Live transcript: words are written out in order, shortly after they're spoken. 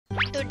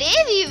Today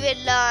we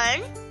will learn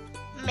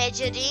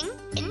measuring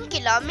in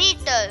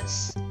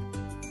kilometers.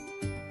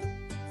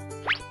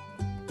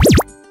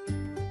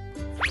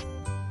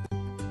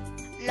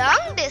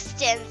 Long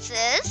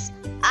distances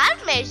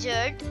are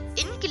measured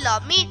in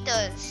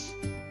kilometers.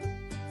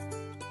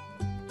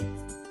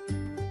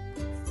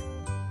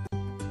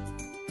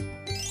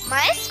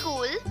 My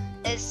school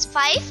is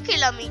 5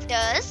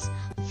 kilometers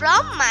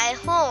from my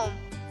home.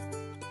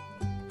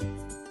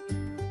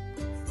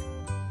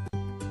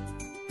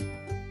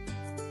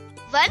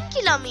 One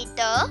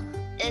kilometer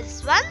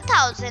is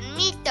 1000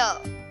 meters.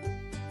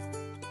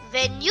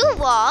 When you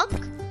walk,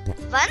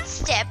 one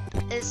step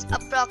is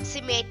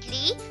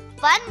approximately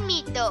 1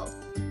 meter.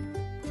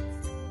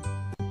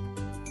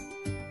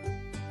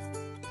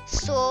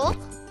 So,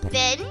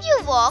 when you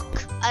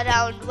walk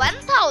around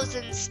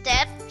 1000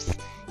 steps,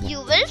 you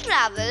will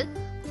travel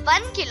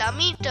 1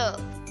 kilometer.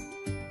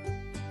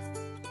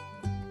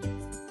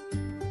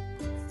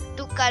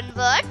 To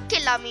convert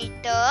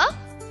kilometer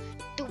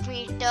to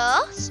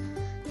meters,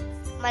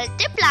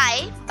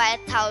 multiply by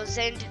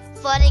 1000.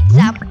 For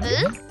example,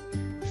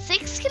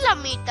 6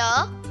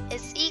 kilometer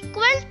is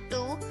equal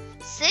to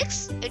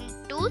 6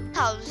 into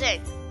 1000,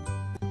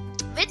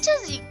 which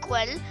is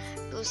equal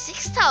to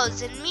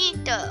 6000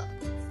 meters.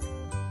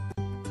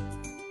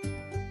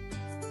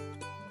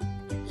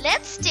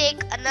 Let's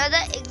take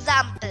another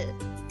example.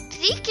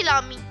 3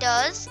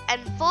 kilometers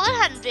and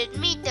 400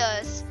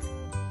 meters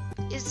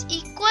is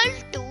equal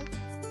to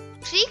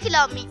 3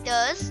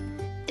 kilometers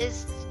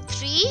is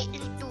 3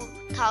 into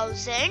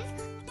 1000,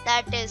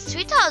 that is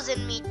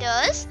 3000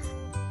 meters,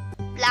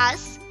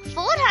 plus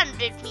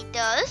 400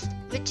 meters,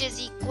 which is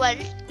equal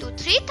to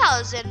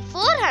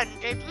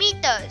 3400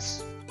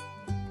 meters.